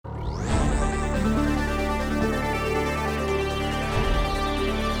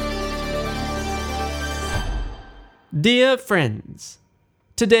Dear friends,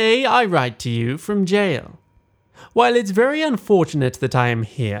 today I write to you from jail. While it's very unfortunate that I am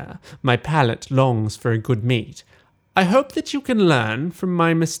here, my palate longs for a good meat. I hope that you can learn from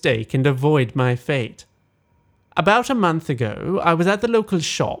my mistake and avoid my fate. About a month ago, I was at the local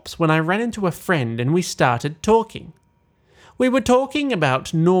shops when I ran into a friend and we started talking. We were talking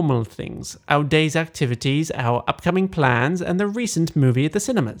about normal things, our day's activities, our upcoming plans, and the recent movie at the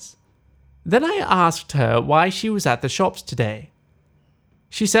cinemas. Then I asked her why she was at the shops today.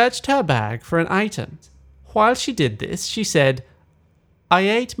 She searched her bag for an item. While she did this, she said, "I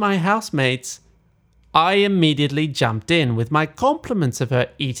ate my housemates." I immediately jumped in with my compliments of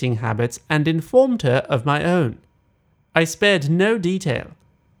her eating habits and informed her of my own. I spared no detail,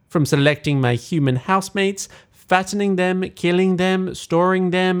 from selecting my human housemates, fattening them, killing them,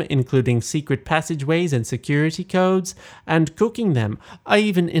 storing them, including secret passageways and security codes, and cooking them. I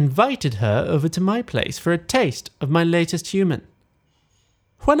even invited her over to my place for a taste of my latest human.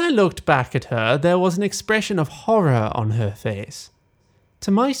 When I looked back at her, there was an expression of horror on her face.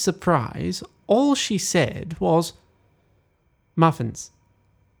 To my surprise, all she said was, "Muffins.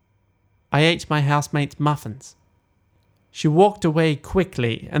 I ate my housemate's muffins." She walked away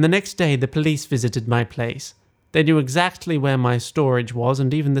quickly, and the next day the police visited my place. They knew exactly where my storage was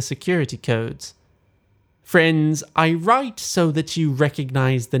and even the security codes. Friends, I write so that you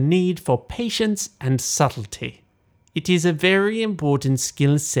recognize the need for patience and subtlety. It is a very important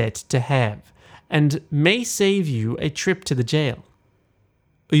skill set to have, and may save you a trip to the jail.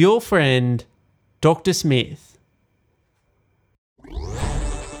 Your friend, Dr. Smith.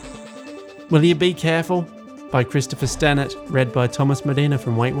 Will You Be Careful? By Christopher Stannett, read by Thomas Medina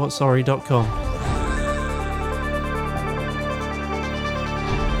from WaitWhatSorry.com.